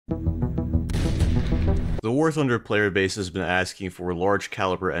The warthunder player base has been asking for large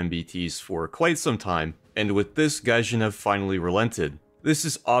caliber MBTs for quite some time, and with this, Gaijin have finally relented. This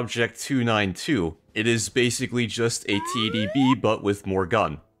is Object 292. It is basically just a TDB but with more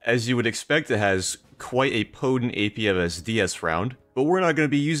gun. As you would expect, it has quite a potent APFS DS round, but we're not going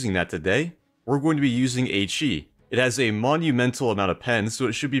to be using that today. We're going to be using HE. It has a monumental amount of pens, so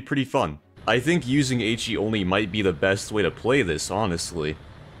it should be pretty fun. I think using HE only might be the best way to play this, honestly.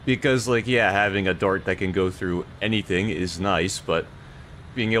 Because, like, yeah, having a dart that can go through anything is nice, but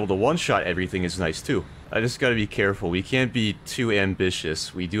being able to one-shot everything is nice too. I just gotta be careful, we can't be too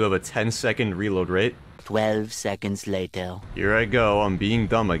ambitious. We do have a 10-second reload rate. 12 seconds later. Here I go, I'm being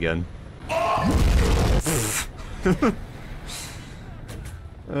dumb again. I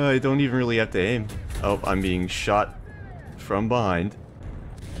don't even really have to aim. Oh, I'm being shot from behind.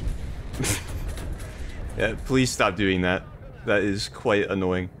 Yeah, please stop doing that. That is quite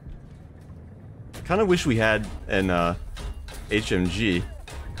annoying. Kinda wish we had an, HMG.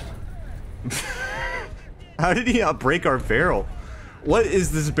 How did he not break our barrel? What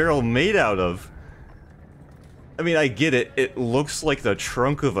is this barrel made out of? I mean, I get it. It looks like the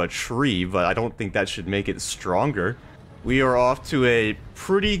trunk of a tree, but I don't think that should make it stronger. We are off to a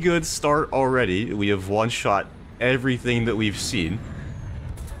pretty good start already. We have one-shot everything that we've seen.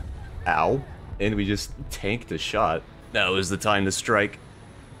 Ow. And we just tanked a shot. Now is the time to strike.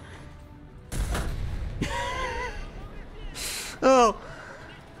 Oh,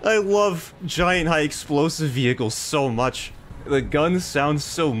 I love giant high explosive vehicles so much. The gun sounds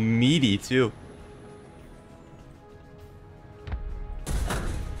so meaty too.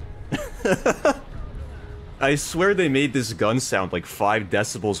 I swear they made this gun sound like 5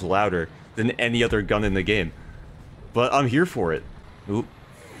 decibels louder than any other gun in the game. But I'm here for it. Oop.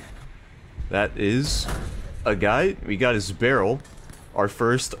 That is a guy. We got his barrel. Our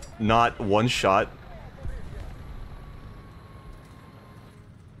first not one shot.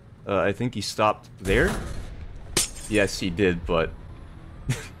 I think he stopped there. Yes, he did, but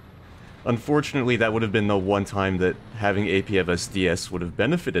unfortunately that would have been the one time that having APFS DS would have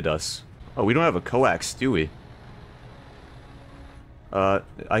benefited us. Oh, we don't have a coax, do we?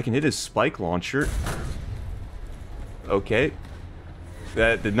 I can hit his spike launcher. Okay.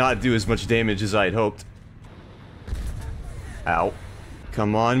 That did not do as much damage as I had hoped. Ow.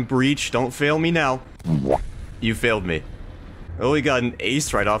 Come on, Breach, don't fail me now. You failed me. Oh, we got an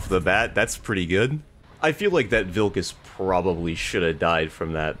ace right off the bat, that's pretty good. I feel like that Vilcus probably should have died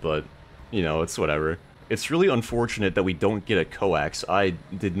from that, but, you know, it's whatever. It's really unfortunate that we don't get a coax. I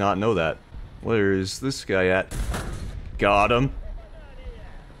did not know that. Where is this guy at? Got him.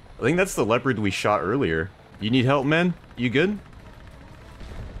 I think that's the leopard we shot earlier. You need help, man? You good?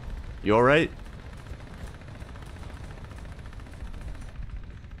 You alright?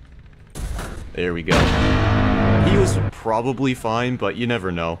 There we go. He was probably fine, but you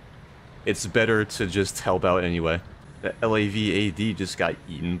never know. It's better to just help out anyway. The LAV-AD just got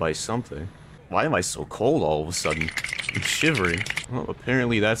eaten by something. Why am I so cold all of a sudden? I'm shivering. Well,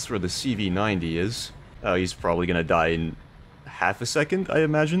 apparently that's where the CV-90 is. Oh, he's probably gonna die in half a second, I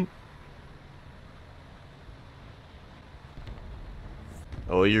imagine.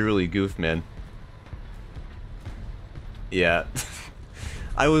 Oh, you're really goof, man. Yeah.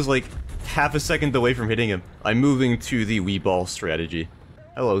 I was like half a second away from hitting him. I'm moving to the Wii Ball strategy.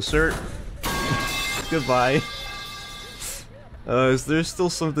 Hello, sir. Goodbye. Is there still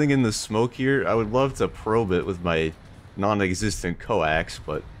something in the smoke here? I would love to probe it with my non-existent coax,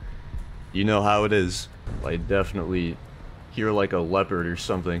 but you know how it is. I definitely hear like a leopard or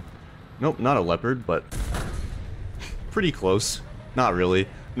something. Nope, not a leopard, but pretty close. Not really.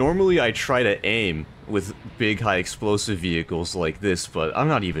 Normally I try to aim with big high explosive vehicles like this, but I'm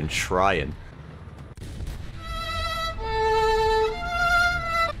not even trying.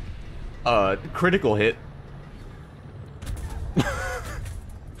 Critical hit.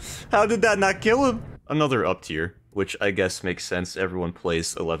 How did that not kill him? Another up tier, which I guess makes sense. Everyone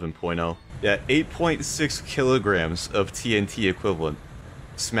plays 11.0. Yeah, 8.6 kilograms of TNT equivalent.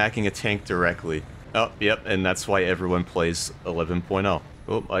 Smacking a tank directly. Oh, yep, and that's why everyone plays 11.0.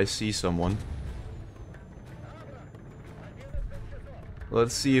 Oh, I see someone.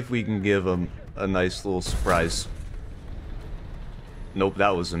 Let's see if we can give him a nice little surprise. Nope,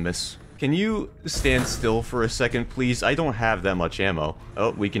 that was a miss. Can you stand still for a second, please? I don't have that much ammo. Oh,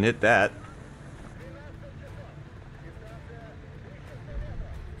 we can hit that.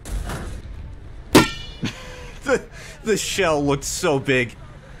 The shell looked so big.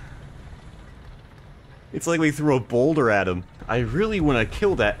 It's like we threw a boulder at him. I really want to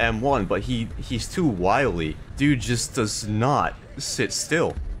kill that M1, but he's too wily. Dude just does not sit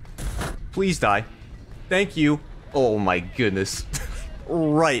still. Please die. Thank you. Oh my goodness.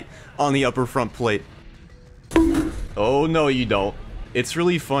 Right on the upper front plate. Oh no, you don't. It's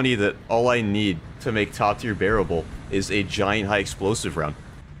really funny that all I need to make top tier bearable is a giant high explosive round.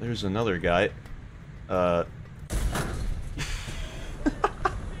 There's another guy. I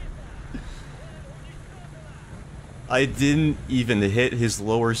didn't even hit his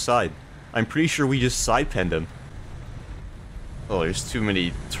lower side. I'm pretty sure we just side penned him. Oh, there's too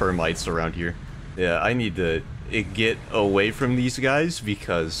many termites around here. Yeah, I need to get away from these guys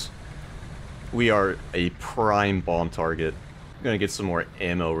because we are a prime bomb target. I'm gonna get some more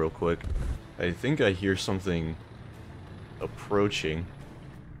ammo real quick. I think I hear something approaching.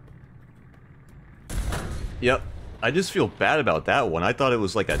 Yep, I just feel bad about that one. I thought it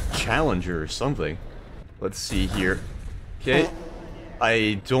was like a challenger or something. Let's see here. Okay,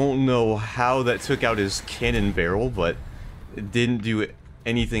 I don't know how that took out his cannon barrel, but it didn't do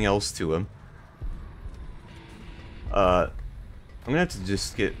anything else to him. I'm gonna have to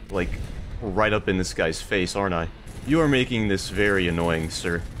just get, like, right up in this guy's face, aren't I? You are making this very annoying,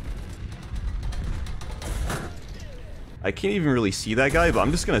 sir. I can't even really see that guy, but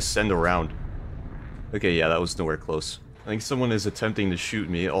I'm just gonna send around. Okay, yeah, that was nowhere close. I think someone is attempting to shoot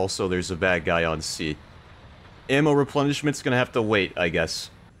me. Also, there's a bad guy on C. Ammo replenishment's gonna have to wait, I guess.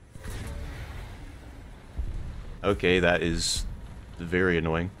 Okay, that is very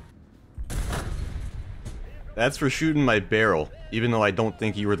annoying. That's for shooting my barrel, even though I don't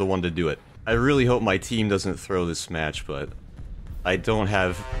think you were the one to do it. I really hope my team doesn't throw this match, but I don't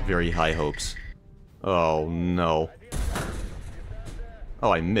have very high hopes. Oh, no.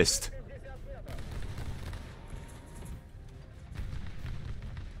 Oh, I missed.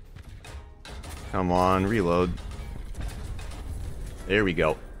 Come on, reload. There we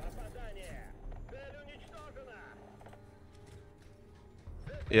go.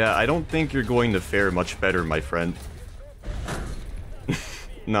 Yeah, I don't think you're going to fare much better, my friend.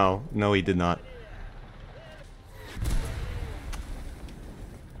 No, he did not.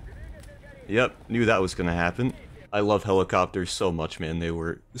 Yep, knew that was gonna happen. I love helicopters so much, man. They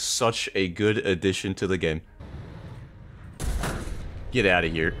were such a good addition to the game. Get out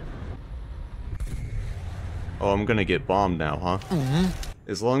of here. Oh, I'm gonna get bombed now, huh?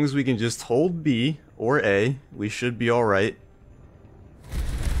 As long as we can just hold B or A, we should be alright.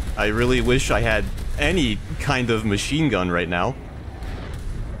 I really wish I had any kind of machine gun right now.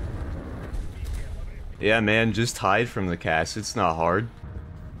 Yeah, man, just hide from the cast. It's not hard.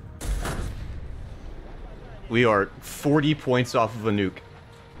 We are 40 points off of a nuke.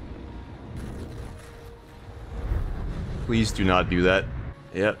 Please do not do that.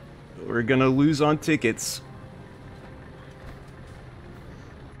 Yep, we're gonna lose on tickets.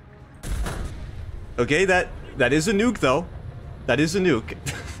 Okay, that is a nuke, though. That is a nuke.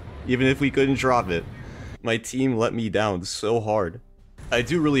 Even if we couldn't drop it. My team let me down so hard. I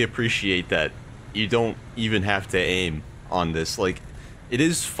do really appreciate that you don't even have to aim on this. Like, it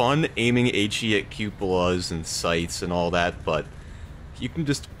is fun aiming HE at cupolas and sights and all that, but you can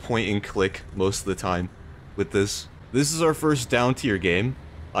just point and click most of the time with this. This is our first down tier game.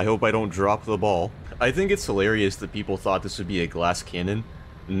 I hope I don't drop the ball. I think it's hilarious that people thought this would be a glass cannon.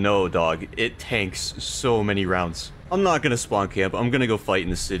 No, dog. It tanks so many rounds. I'm not gonna spawn camp. I'm gonna go fight in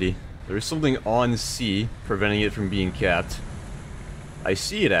the city. There's something on C preventing it from being capped. I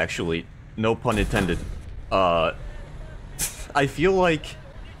see it, actually. No pun intended. I feel like...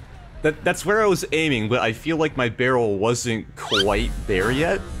 That's where I was aiming, but I feel like my barrel wasn't quite there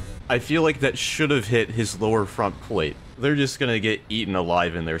yet. I feel like that should have hit his lower front plate. They're just gonna get eaten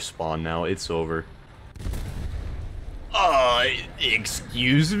alive in their spawn now. It's over.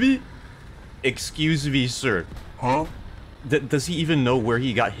 Excuse me? Excuse me, sir. Huh? Does he even know where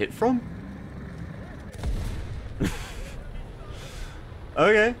he got hit from?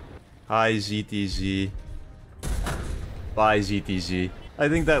 Okay. Hi, ZTZ. Bye, ZTZ. I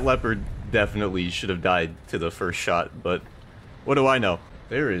think that leopard definitely should have died to the first shot, but what do I know?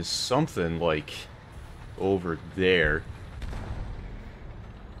 There is something, like, over there.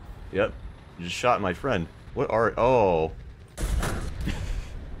 Yep. Just shot my friend. What are... Oh.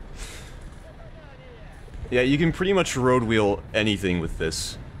 Yeah, you can pretty much road wheel anything with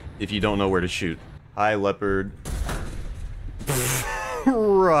this if you don't know where to shoot. Hi, leopard.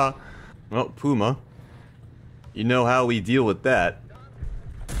 Well, Puma. You know how we deal with that.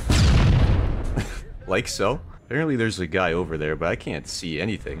 Like so. Apparently there's a guy over there, but I can't see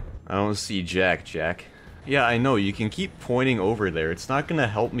anything. I don't see Jack. Yeah, I know, you can keep pointing over there. It's not gonna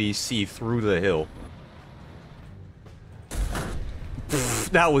help me see through the hill.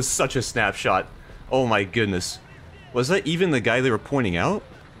 That was such a snapshot. Oh my goodness. Was that even the guy they were pointing out?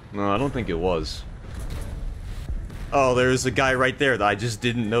 No, I don't think it was. Oh, there's a guy right there that I just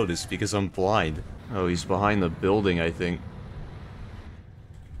didn't notice because I'm blind. Oh, he's behind the building, I think.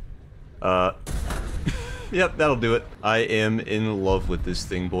 Yep, that'll do it. I am in love with this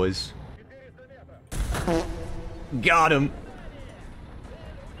thing, boys. Got him!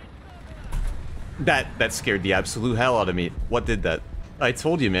 That scared the absolute hell out of me. What did that? I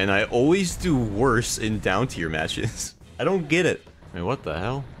told you, man, I always do worse in down tier matches. I don't get it. Wait, what the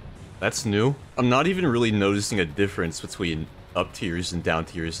hell? That's new? I'm not even really noticing a difference between up tiers and down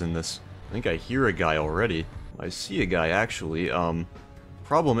tiers in this. I think I hear a guy already. I see a guy, actually.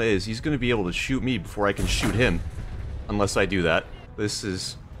 Problem is, he's gonna be able to shoot me before I can shoot him. Unless I do that. This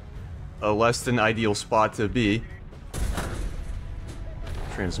is a less than ideal spot to be.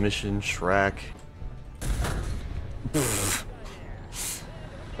 Transmission, track.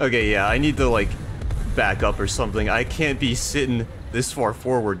 Okay, yeah, I need to, like, back up or something. I can't be sitting this far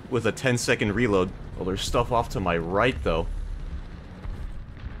forward with a 10-second reload. Well, there's stuff off to my right, though.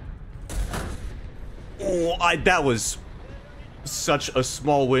 Oh, that was such a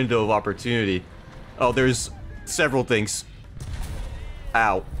small window of opportunity. Oh, there's several things.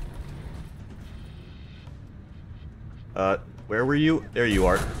 Ow. Where were you? There you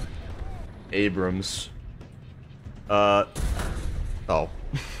are. Abrams. Oh.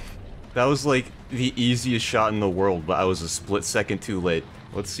 That was like the easiest shot in the world, but I was a split second too late.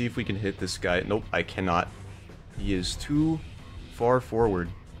 Let's see if we can hit this guy. Nope, I cannot. He is too far forward.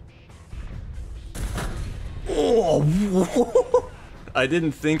 Oh, I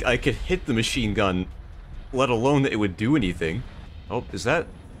didn't think I could hit the machine gun, let alone that it would do anything. Oh, is that...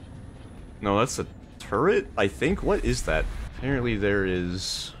 No, that's a turret, I think? What is that? Apparently there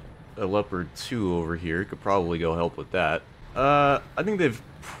is a Leopard 2 over here. Could probably go help with that. I think they've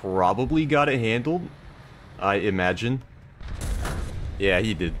probably got it handled, I imagine. Yeah,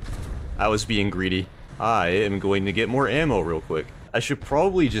 he did. I was being greedy. I am going to get more ammo real quick. I should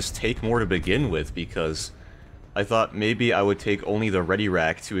probably just take more to begin with, because I thought maybe I would take only the ready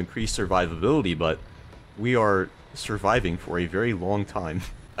rack to increase survivability, but we are surviving for a very long time.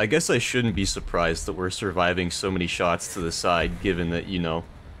 I guess I shouldn't be surprised that we're surviving so many shots to the side, given that, you know,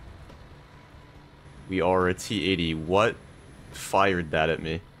 we are a T-80. What fired that at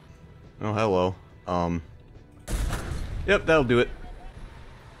me? Oh, hello. Yep, that'll do it.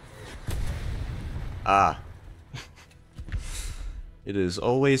 Ah. It is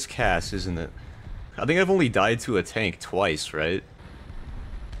always Cass, isn't it? I think I've only died to a tank twice, right?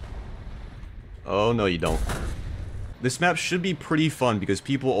 Oh, no you don't. This map should be pretty fun because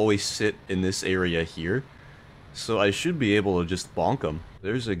people always sit in this area here. So I should be able to just bonk them.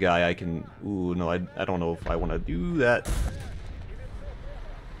 There's a guy I can... Ooh, no, I don't know if I want to do that.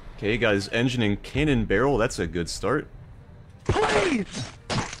 Okay, got his engine and cannon barrel. That's a good start. Please!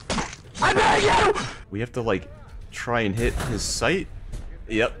 I beg you! We have to, like, try and hit his sight.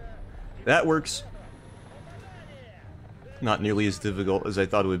 Yep. That works. Not nearly as difficult as I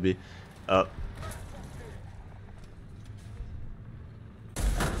thought it would be.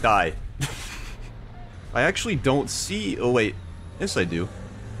 Die. I actually don't see... Oh, wait. Yes, I do.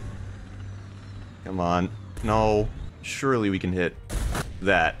 Come on. No. Surely we can hit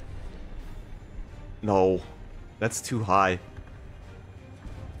that. No. That's too high.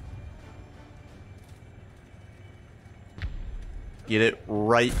 Get it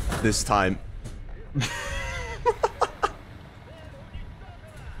right this time.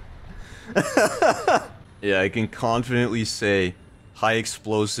 Yeah, I can confidently say high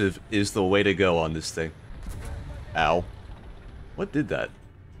explosive is the way to go on this thing. Ow. What did that?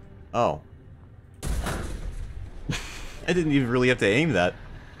 Oh. I didn't even really have to aim that.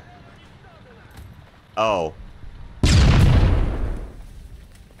 Oh.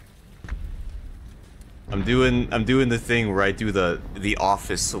 I'm doing the thing where I do the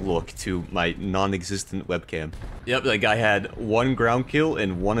office look to my non-existent webcam. Yep, that guy had 1 ground kill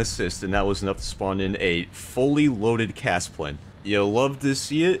and 1 assist, and that was enough to spawn in a fully loaded cast plane. You love to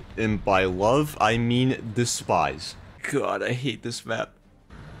see it, and by love, I mean despise. God, I hate this map.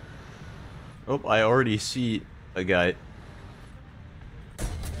 Oh, I already see a guy.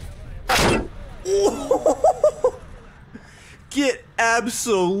 Get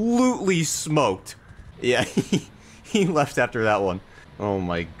absolutely smoked. Yeah, he left after that one. Oh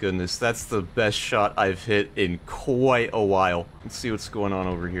my goodness, that's the best shot I've hit in quite a while. Let's see what's going on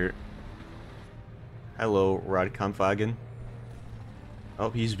over here. Hello, Radkampfhagen. Oh,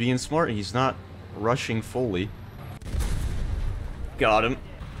 he's being smart. He's not rushing fully. Got him.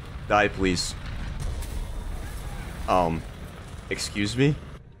 Die, please. Excuse me?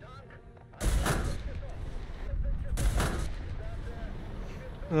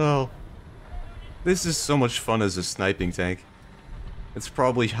 Oh. This is so much fun as a sniping tank. It's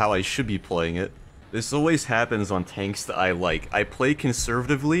probably how I should be playing it. This always happens on tanks that I like. I play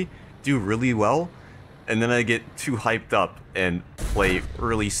conservatively, do really well, and then I get too hyped up and play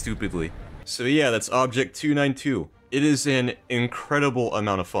really stupidly. So yeah, that's Object 292. It is an incredible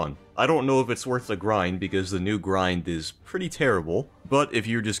amount of fun. I don't know if it's worth the grind because the new grind is pretty terrible, but if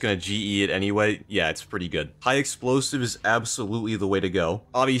you're just gonna GE it anyway, yeah, it's pretty good. High explosive is absolutely the way to go.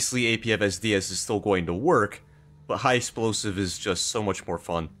 Obviously APFSDS is still going to work, but high explosive is just so much more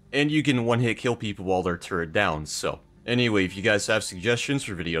fun. And you can one-hit kill people while they're turret down, so. Anyway, if you guys have suggestions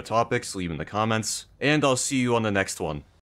for video topics, leave in the comments, and I'll see you on the next one.